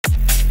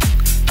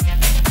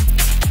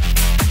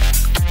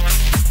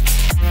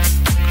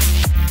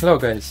Hello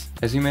guys,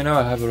 as you may know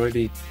I have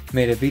already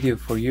made a video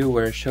for you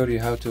where I showed you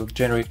how to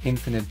generate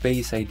infinite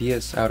bass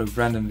ideas out of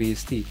Random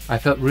VST. I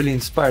felt really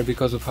inspired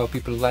because of how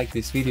people like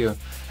this video,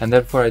 and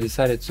therefore I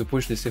decided to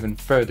push this even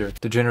further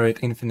to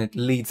generate infinite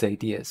leads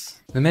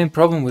ideas. The main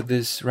problem with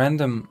this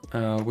random,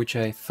 which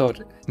I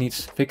thought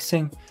needs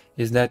fixing,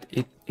 is that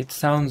it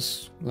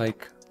sounds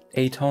like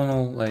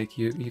atonal, like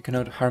you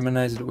cannot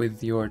harmonize it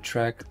with your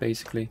track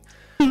basically.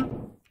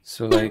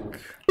 So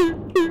like...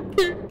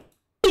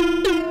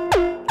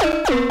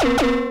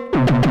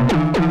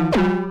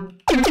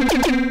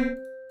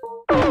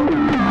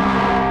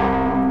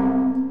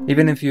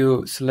 even if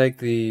you select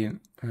the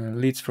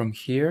leads from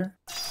here,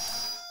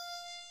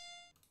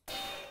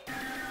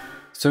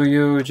 so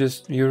you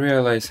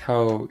realize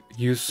how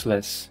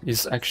useless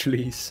it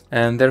actually is,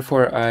 and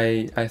therefore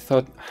I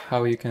thought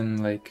how you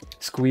can like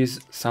squeeze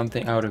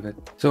something out of it.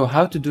 So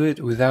how to do it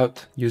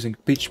without using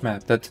pitch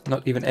map that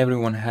not even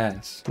everyone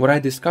has. What I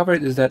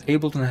discovered is that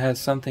Ableton has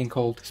something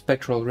called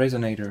spectral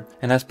resonator,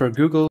 and as per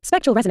Google,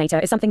 spectral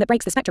resonator is something that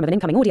breaks the spectrum of an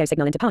incoming audio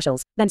signal into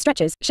partials, then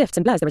stretches, shifts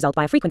and blurs the result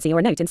by a frequency or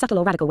a note in subtle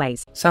or radical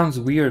ways. Sounds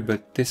weird,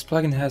 but this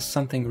plugin has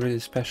something really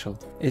special.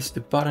 It's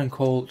the button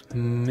called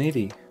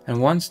MIDI. And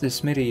once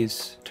this MIDI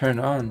is turned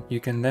on, you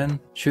can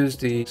then choose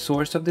the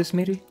source of this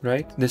MIDI,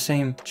 right? The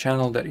same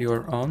channel that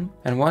you're on.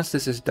 And once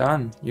this is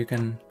done, you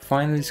can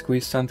finally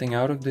squeeze something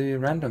out of the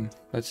random.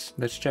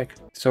 Let's check.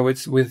 So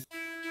it's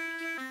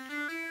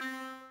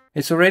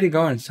already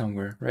going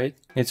somewhere, right?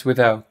 It's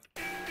without.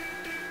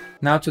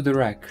 Now to the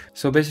rack.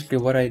 So basically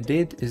what I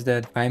did is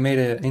that I made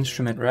an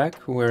instrument rack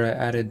where I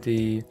added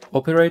the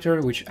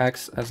operator, which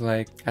acts as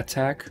like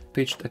attack,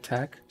 pitched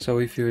attack. So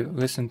if you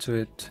listen to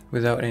it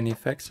without any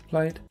effects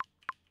applied.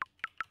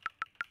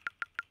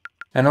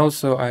 And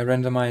also I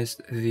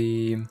randomized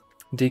the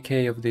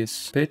decay of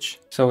this pitch,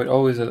 so it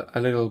always a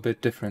little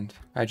bit different.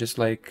 I just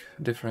like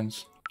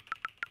difference.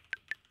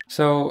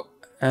 So,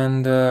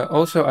 and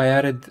also I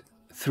added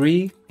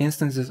 3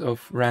 instances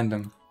of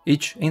random.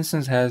 Each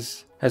instance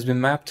has been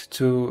mapped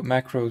to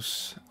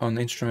macros on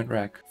the instrument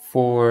rack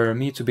for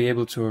me to be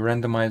able to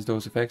randomize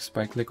those effects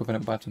by click of a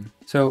button.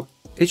 So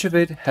each of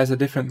it has a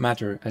different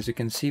matter, as you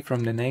can see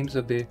from the names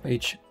of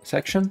each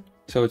section.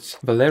 So it's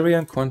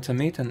Valerian,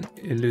 Quantamite and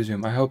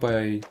Illusium. I hope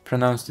I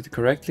pronounced it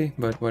correctly,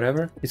 but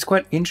whatever. It's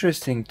quite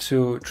interesting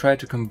to try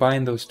to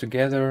combine those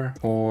together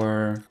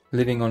or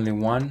leaving only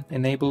one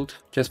enabled,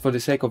 just for the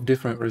sake of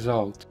different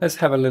result. Let's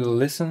have a little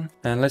listen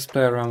and let's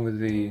play around with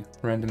the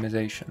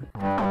randomization.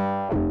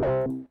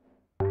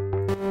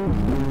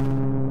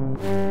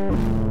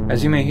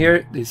 As you may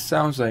hear, this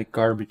sounds like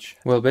garbage.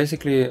 Well,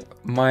 basically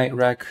my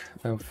rack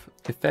of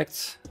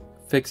effects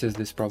fixes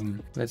this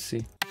problem. Let's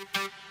see.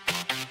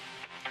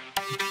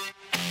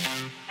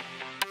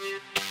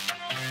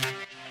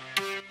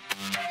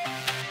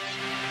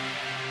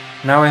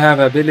 Now I have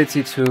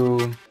ability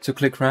to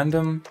click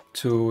random,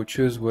 to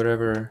choose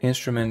whatever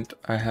instrument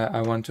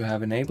I want to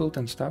have enabled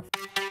and stuff.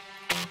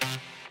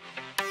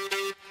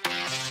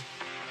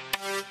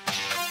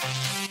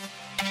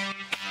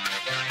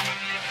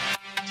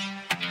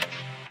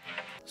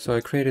 So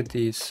I created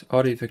this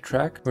audio effect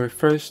track where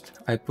first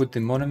I put the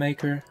mono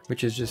maker,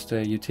 which is just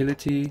a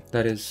utility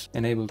that is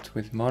enabled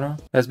with mono.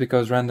 That's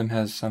because random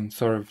has some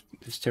sort of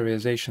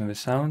stereoization of the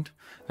sound,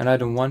 and I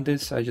don't want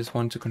this, I just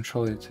want to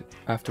control it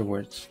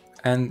afterwards.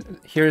 And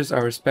here's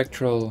our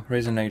spectral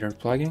resonator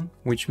plugin,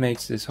 which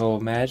makes this whole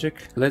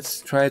magic. Let's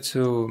try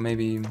to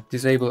maybe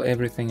disable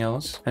everything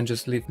else and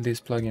just leave this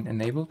plugin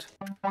enabled.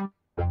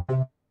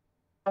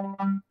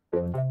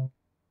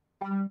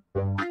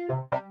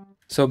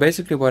 So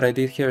basically what I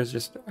did here is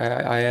just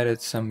I added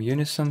some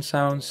unison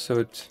sounds,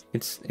 so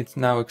it's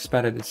now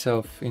expanded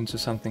itself into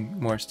something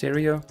more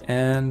stereo,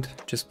 and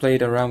just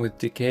played around with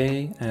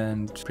decay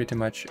and pretty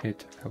much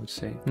it, I would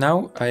say.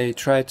 Now I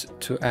tried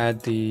to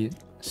add the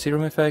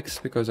serum effects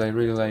because I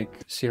really like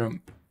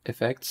serum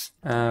effects.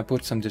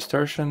 Put some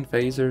distortion,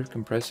 phaser,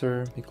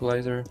 compressor,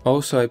 equalizer.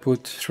 Also I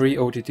put 3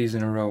 OTTs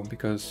in a row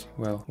because,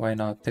 well, why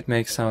not? It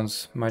makes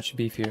sounds much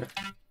beefier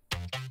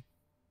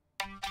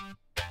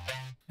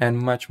and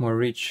much more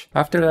rich.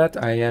 After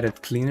that I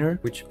added cleaner,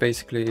 which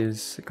basically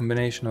is a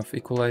combination of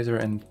equalizer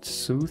and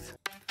soothe.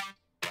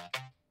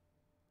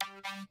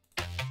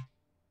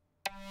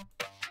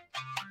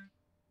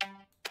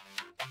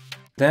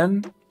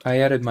 Then I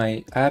added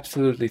my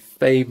absolutely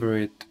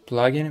favorite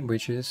plugin,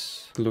 which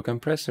is Glue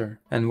Compressor.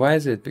 And why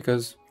is it?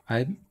 Because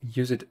I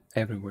use it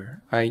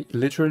everywhere. I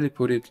literally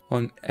put it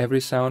on every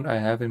sound I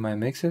have in my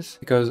mixes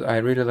because I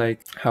really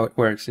like how it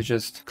works. It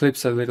just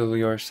clips a little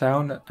your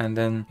sound and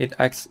then it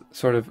acts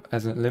sort of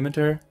as a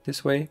limiter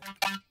this way.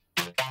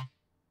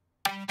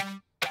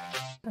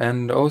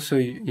 And also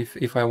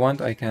if I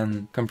want, I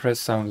can compress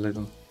sound a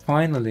little.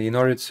 Finally, in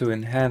order to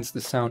enhance the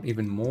sound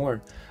even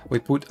more, we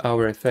put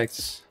our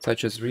effects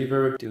such as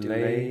reverb,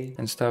 delay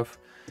and stuff.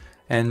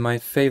 And my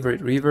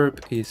favorite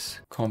reverb is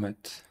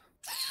Comet.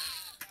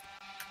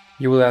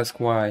 You will ask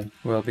why?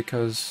 Well,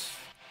 because...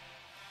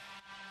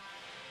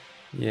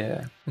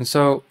 yeah. And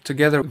so,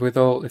 together with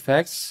all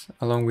effects,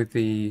 along with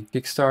the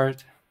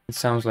kickstart, it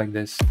sounds like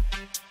this.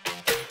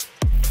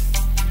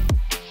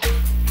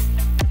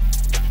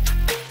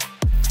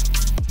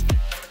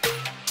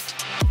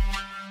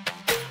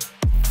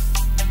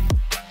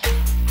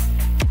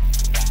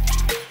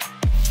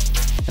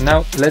 And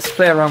now let's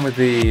play around with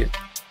the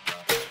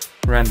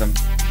random.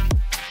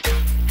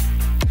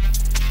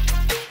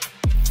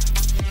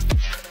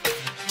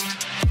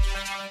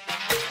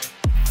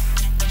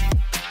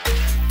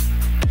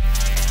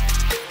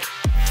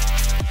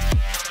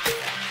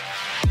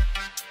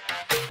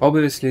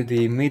 Obviously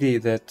the MIDI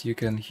that you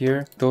can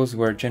hear, those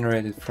were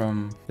generated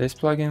from this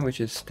plugin,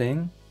 which is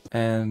Sting,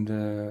 and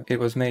it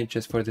was made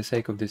just for the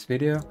sake of this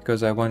video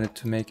because I wanted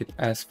to make it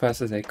as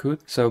fast as I could.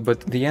 But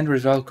the end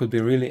result could be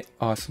really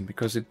awesome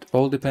because it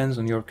all depends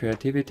on your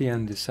creativity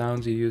and the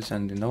sounds you use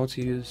and the notes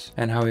you use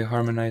and how you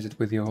harmonize it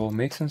with your whole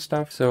mix and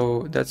stuff.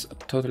 So that's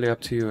totally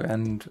up to you,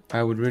 and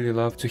I would really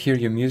love to hear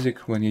your music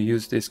when you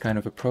use this kind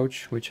of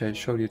approach, which I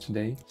showed you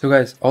today. So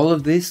guys, all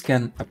of this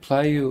can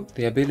apply you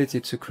the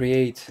ability to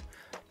create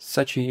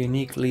such a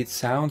unique lead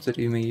sound that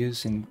you may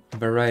use in a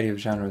variety of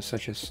genres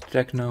such as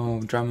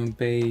techno, drum and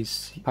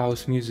bass,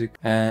 house music,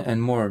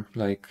 and more,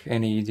 like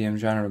any EDM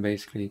genre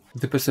basically.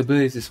 The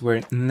possibilities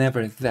were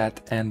never that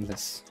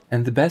endless.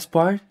 And the best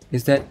part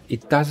is that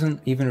it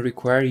doesn't even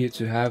require you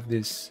to have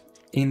this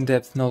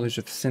in-depth knowledge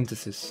of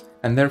synthesis,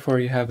 and therefore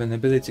you have an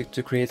ability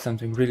to create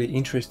something really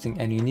interesting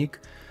and unique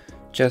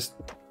just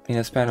in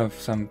a span of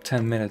some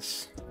 10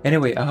 minutes.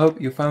 Anyway, I hope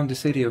you found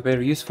this video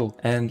very useful,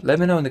 and let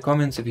me know in the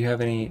comments if you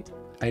have any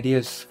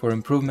ideas for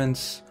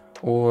improvements,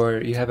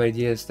 or you have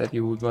ideas that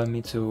you would want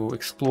me to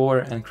explore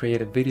and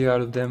create a video out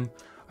of them.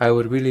 I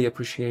would really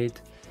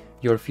appreciate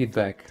your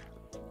feedback.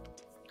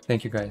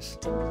 Thank you guys.